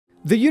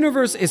The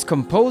universe is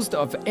composed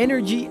of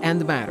energy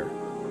and matter.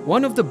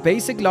 One of the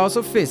basic laws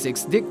of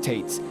physics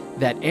dictates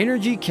that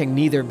energy can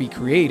neither be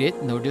created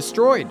nor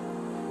destroyed,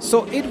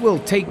 so it will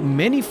take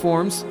many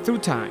forms through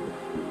time.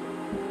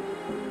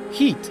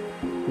 Heat,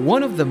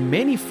 one of the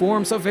many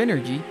forms of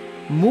energy,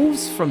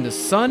 moves from the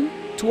sun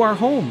to our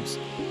homes.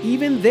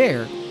 Even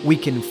there, we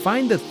can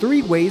find the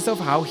three ways of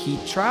how heat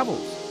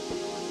travels.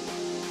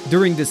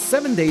 During the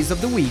 7 days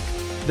of the week,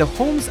 the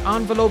home's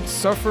envelope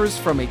suffers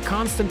from a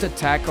constant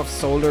attack of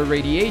solar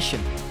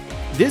radiation.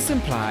 This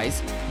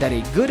implies that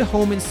a good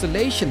home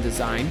installation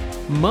design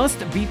must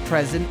be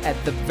present at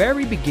the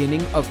very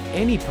beginning of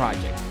any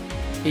project.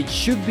 It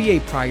should be a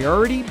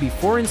priority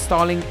before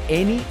installing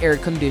any air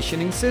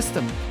conditioning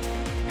system.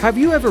 Have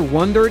you ever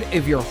wondered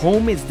if your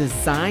home is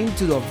designed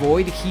to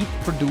avoid heat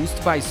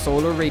produced by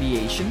solar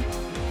radiation?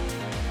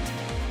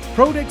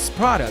 PRODEX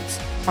products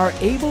are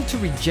able to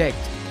reject,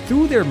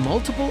 through their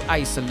multiple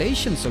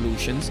isolation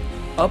solutions,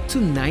 up to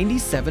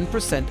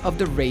 97% of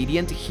the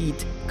radiant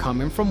heat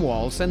coming from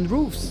walls and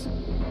roofs.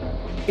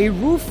 A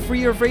roof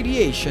free of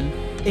radiation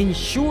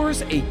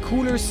ensures a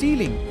cooler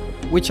ceiling,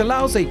 which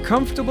allows a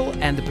comfortable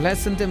and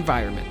pleasant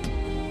environment.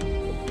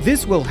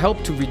 This will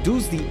help to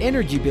reduce the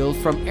energy bill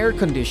from air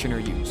conditioner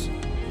use.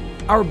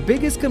 Our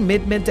biggest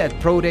commitment at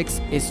PRODEX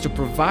is to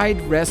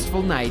provide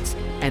restful nights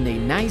and a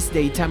nice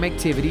daytime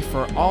activity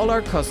for all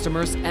our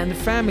customers and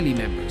family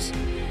members.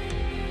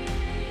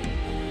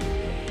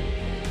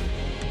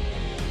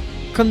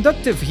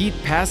 Conductive heat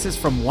passes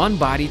from one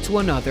body to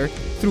another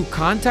through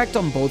contact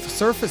on both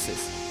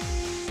surfaces.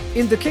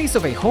 In the case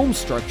of a home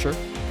structure,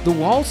 the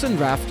walls and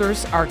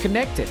rafters are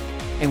connected,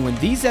 and when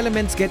these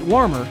elements get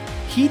warmer,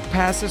 heat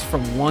passes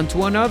from one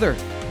to another,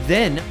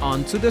 then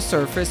onto the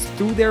surface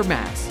through their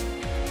mass.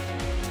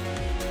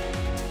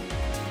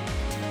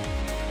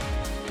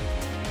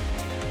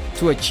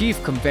 To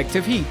achieve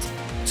convective heat,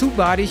 two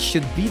bodies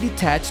should be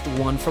detached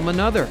one from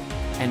another,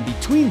 and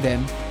between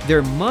them,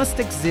 there must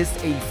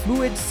exist a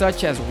fluid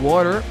such as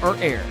water or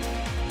air.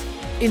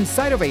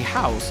 Inside of a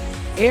house,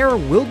 air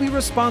will be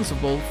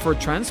responsible for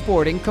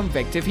transporting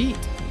convective heat.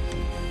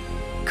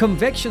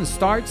 Convection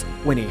starts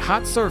when a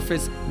hot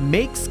surface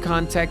makes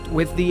contact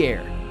with the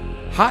air.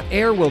 Hot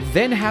air will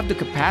then have the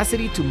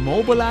capacity to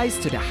mobilize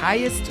to the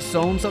highest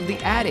zones of the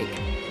attic,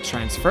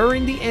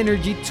 transferring the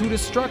energy to the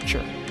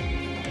structure.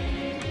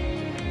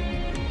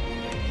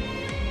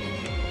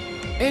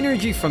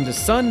 Energy from the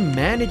sun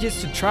manages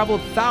to travel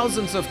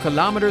thousands of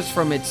kilometers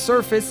from its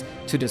surface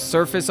to the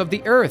surface of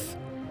the earth.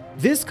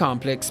 This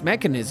complex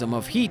mechanism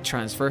of heat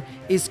transfer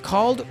is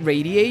called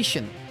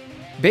radiation.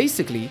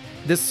 Basically,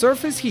 the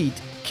surface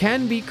heat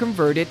can be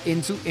converted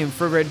into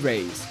infrared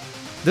rays.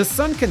 The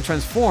sun can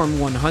transform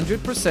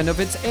 100% of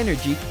its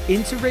energy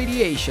into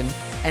radiation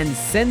and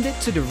send it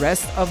to the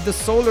rest of the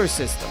solar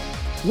system.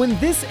 When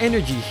this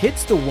energy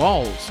hits the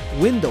walls,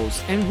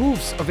 windows, and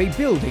roofs of a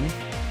building,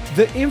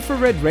 the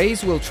infrared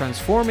rays will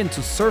transform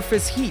into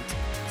surface heat,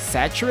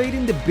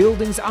 saturating the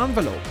building's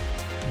envelope.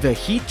 The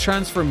heat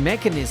transfer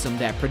mechanism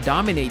that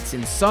predominates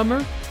in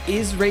summer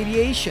is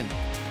radiation.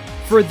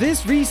 For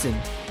this reason,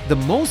 the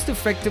most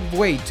effective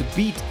way to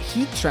beat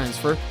heat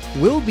transfer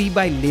will be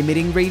by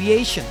limiting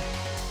radiation.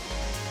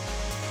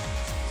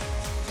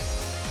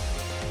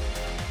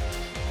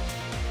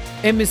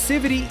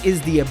 Emissivity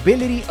is the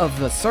ability of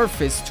the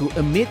surface to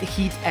emit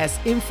heat as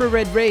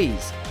infrared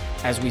rays.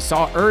 As we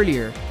saw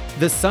earlier,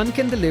 the sun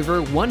can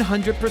deliver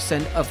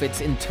 100% of its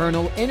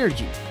internal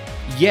energy.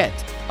 Yet,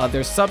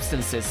 other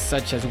substances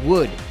such as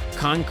wood,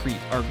 concrete,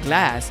 or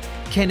glass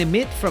can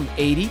emit from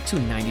 80 to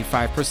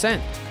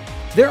 95%.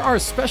 There are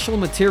special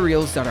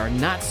materials that are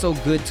not so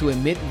good to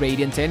emit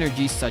radiant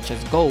energy such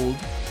as gold,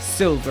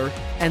 silver,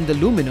 and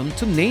aluminum,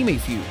 to name a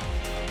few.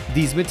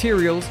 These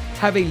materials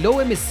have a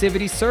low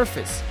emissivity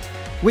surface,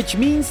 which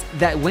means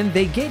that when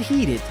they get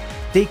heated,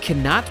 they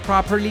cannot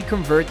properly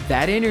convert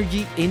that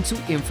energy into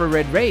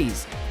infrared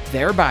rays,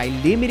 thereby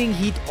limiting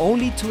heat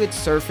only to its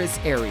surface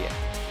area.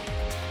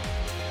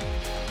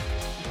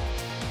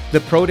 The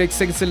PRODEX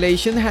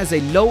insulation has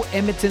a low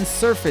emittance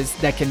surface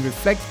that can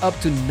reflect up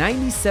to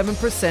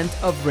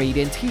 97% of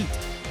radiant heat.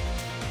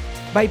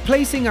 By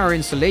placing our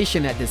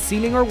insulation at the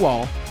ceiling or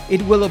wall,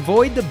 it will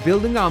avoid the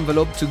building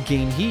envelope to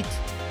gain heat.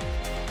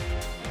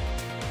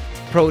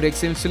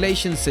 PRODEX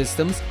insulation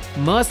systems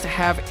must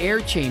have air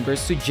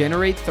chambers to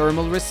generate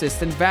thermal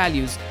resistant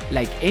values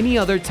like any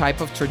other type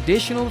of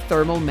traditional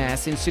thermal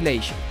mass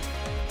insulation.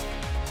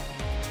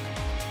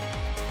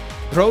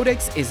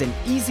 PRODEX is an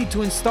easy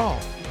to install,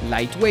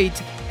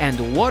 lightweight,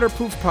 and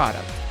waterproof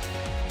product.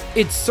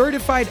 It's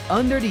certified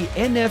under the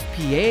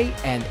NFPA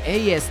and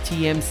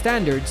ASTM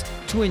standards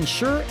to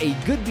ensure a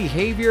good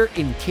behavior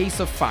in case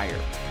of fire.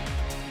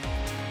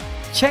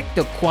 Check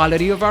the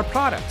quality of our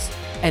products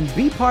and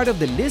be part of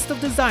the list of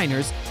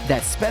designers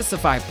that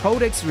specify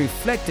PRODEX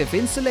reflective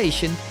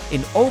insulation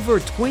in over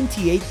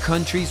 28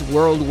 countries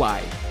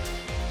worldwide.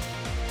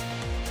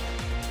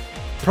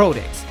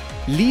 PRODEX,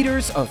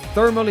 leaders of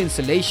thermal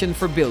insulation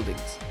for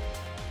buildings.